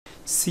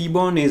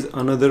Seaborn is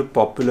another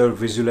popular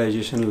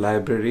visualization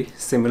library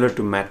similar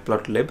to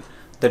Matplotlib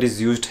that is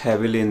used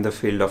heavily in the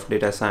field of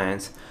data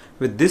science.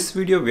 With this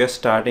video, we are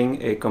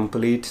starting a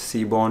complete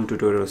Seaborn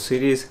tutorial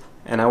series,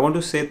 and I want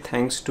to say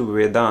thanks to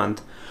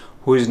Vedanth,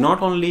 who is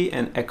not only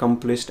an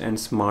accomplished and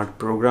smart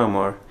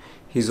programmer,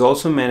 he is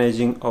also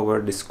managing our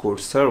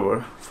Discord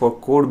server for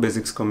Code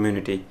Basics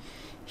community.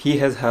 He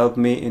has helped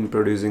me in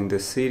producing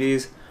this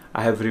series.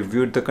 I have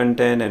reviewed the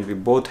content and we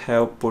both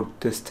have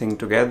put this thing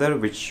together,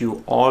 which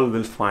you all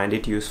will find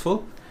it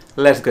useful.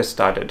 Let's get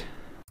started.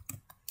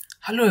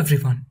 Hello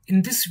everyone,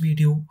 in this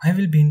video I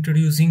will be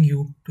introducing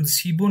you to the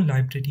Seaborn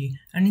library,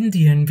 and in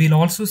the end we'll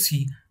also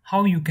see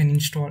how you can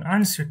install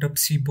and set up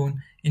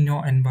Seaborn in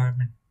your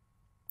environment.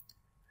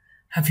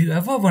 Have you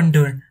ever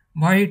wondered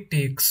why it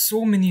takes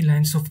so many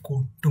lines of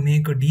code to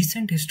make a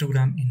decent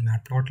histogram in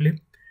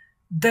Matplotlib?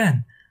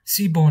 Then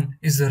Seaborn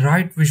is the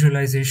right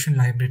visualization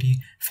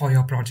library for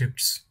your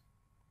projects.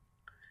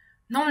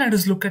 Now let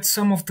us look at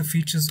some of the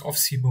features of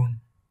Seaborn.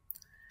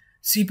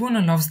 Seaborn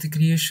allows the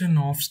creation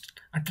of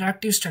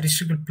attractive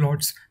statistical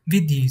plots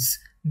with ease.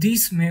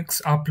 This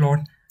makes our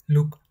plot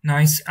look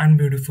nice and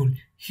beautiful.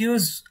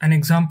 Here's an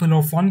example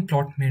of one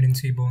plot made in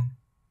Seaborn.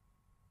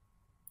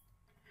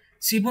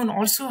 Seaborn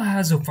also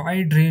has a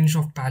wide range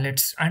of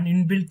palettes and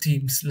inbuilt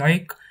themes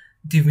like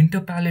the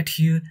winter palette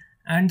here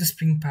and the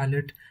spring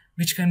palette,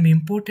 which can be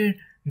imported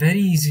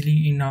very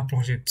easily in our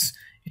projects.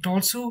 It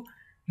also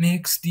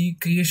makes the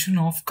creation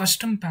of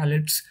custom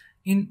palettes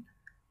in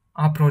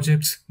our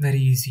projects very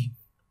easy.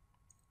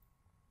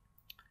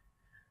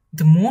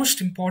 The most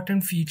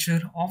important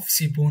feature of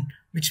Seaborn,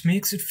 which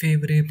makes it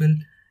favorable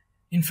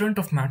in front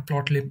of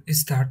Matplotlib,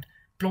 is that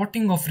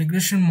plotting of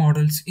regression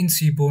models in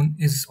Seaborn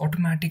is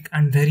automatic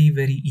and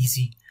very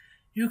easy.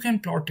 You can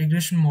plot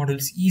regression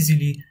models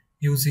easily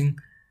using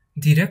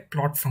the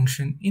recplot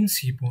function in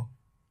Seaborn.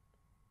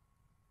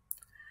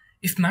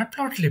 If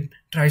Matplotlib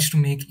tries to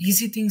make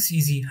easy things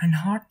easy and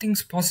hard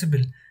things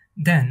possible,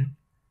 then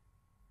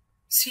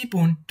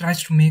Seaborn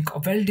tries to make a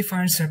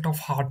well-defined set of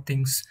hard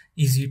things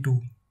easy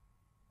too.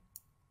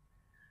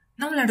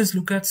 Now let us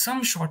look at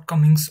some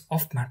shortcomings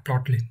of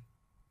Matplotlib.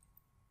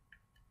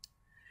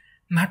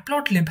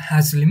 Matplotlib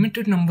has a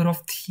limited number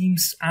of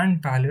themes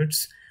and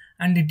palettes,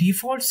 and the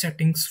default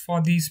settings for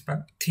these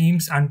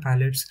themes and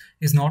palettes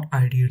is not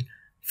ideal.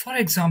 For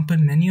example,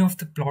 many of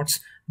the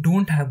plots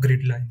don't have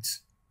grid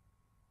lines.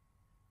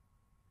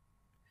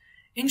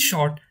 In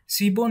short,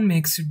 Seaborn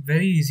makes it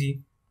very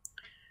easy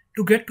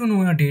to get to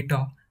know your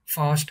data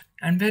fast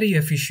and very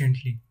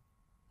efficiently.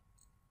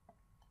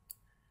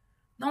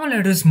 Now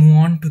let us move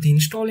on to the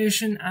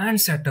installation and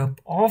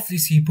setup of the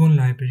Seaborn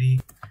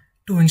library.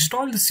 To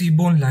install the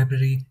Seaborn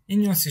library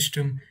in your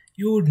system,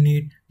 you would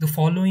need the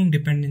following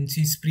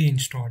dependencies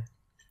pre-installed.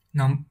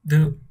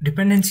 The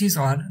dependencies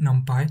are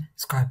NumPy,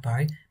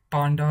 SciPy,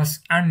 Pandas,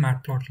 and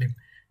Matplotlib.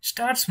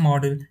 Stats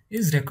model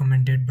is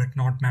recommended but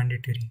not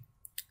mandatory.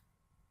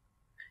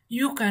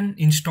 You can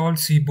install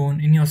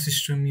Seaborn in your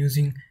system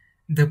using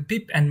the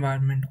pip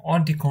environment or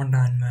the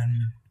conda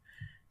environment.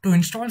 To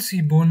install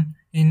Seaborn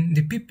in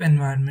the pip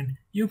environment,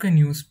 you can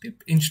use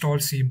pip install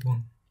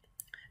Seaborn.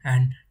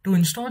 And to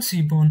install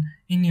Seaborn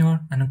in your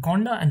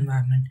Anaconda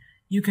environment,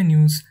 you can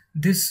use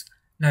this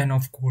line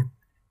of code.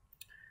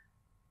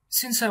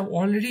 Since I've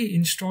already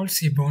installed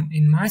Seaborn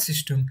in my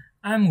system,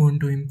 I'm going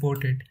to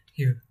import it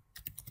here.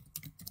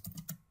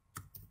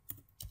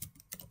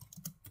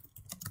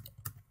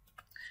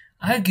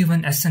 I have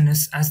given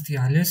SNS as the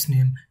alias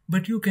name,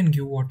 but you can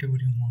give whatever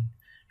you want.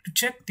 To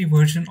check the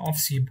version of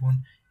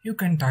Seaborn, you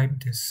can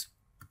type this.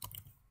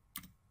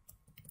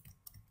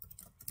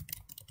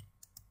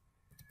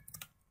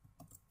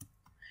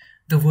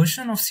 The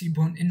version of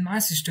Seaborn in my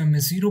system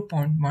is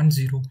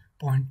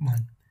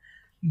 0.10.1.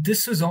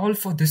 This is all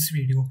for this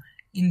video.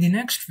 In the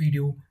next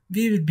video,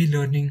 we will be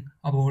learning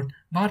about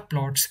bar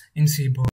plots in Seaborn.